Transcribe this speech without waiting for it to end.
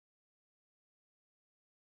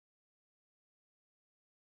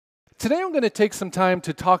Today I'm going to take some time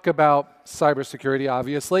to talk about cybersecurity,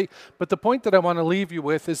 obviously, but the point that I want to leave you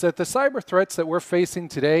with is that the cyber threats that we're facing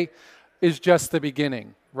today is just the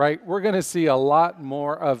beginning, right? We're going to see a lot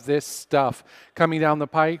more of this stuff coming down the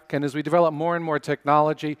pike, and as we develop more and more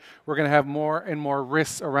technology, we're going to have more and more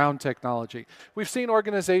risks around technology. We've seen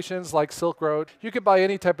organizations like Silk Road. You could buy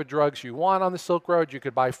any type of drugs you want on the Silk Road. You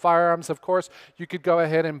could buy firearms, of course. You could go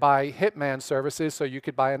ahead and buy hitman services, so you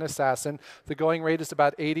could buy an assassin. The going rate is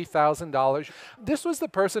about $80,000. This was the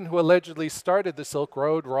person who allegedly started the Silk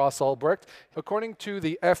Road, Ross Ulbricht. According to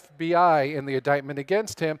the FBI in the indictment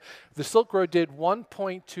against him, the Silk Road did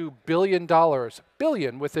 $1.2 billion,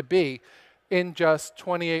 billion with a B, in just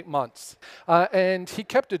 28 months. And he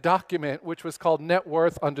kept a document which was called net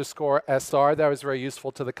worth _SR. That was very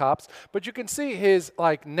useful to the cops. But you can see his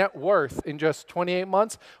net worth in just 28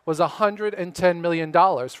 months was $110 million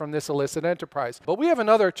from this illicit enterprise. But we have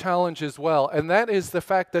another challenge as well, and that is the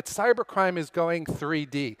fact that cybercrime is going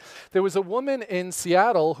 3D. There was a woman in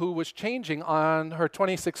Seattle who was changing on her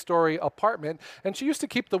 26-story apartment, and she used to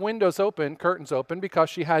keep the windows open, curtains open, because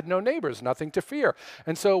she had no neighbors, nothing to fear.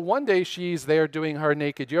 And so one day she's there doing her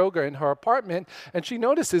naked yoga in her apartment, and she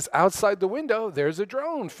notices outside the window there's a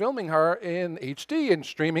drone filming her in HD and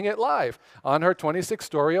streaming it live on her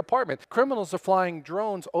 26-story apartment. Criminals are flying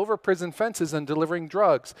drones over prison fences and delivering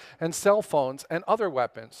drugs and cell phones and other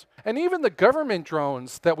weapons. And even the government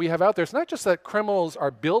drones that we have out there, it's not just that criminals are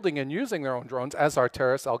building and using their own drones, as are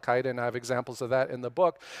terrorists, Al-Qaeda, and I have examples of that in the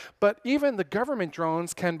book, but even the government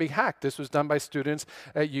drones can be hacked. This was done by students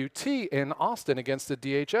at UT in Austin against the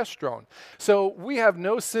DHS drone. So we have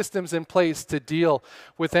no systems in place to deal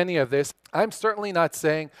with any of this. I'm certainly not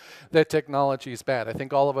saying that technology is bad. I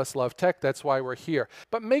think all of us love tech. That's why we're here.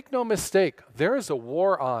 But make no mistake, there is a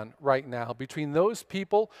war on right now between those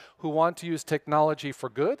people who want to use technology for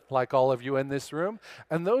good, like all of you in this room,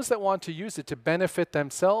 and those that want to use it to benefit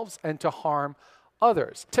themselves and to harm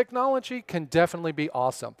others. Technology can definitely be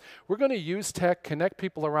awesome. We're going to use tech, connect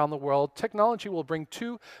people around the world. Technology will bring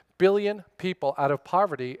 2 billion people out of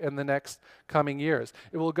poverty in the next coming years.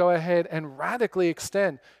 It will go ahead and radically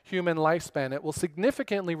extend human lifespan. It will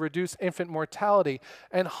significantly reduce infant mortality,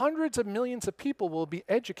 and hundreds of millions of people will be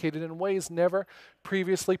educated in ways never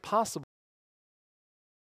previously possible.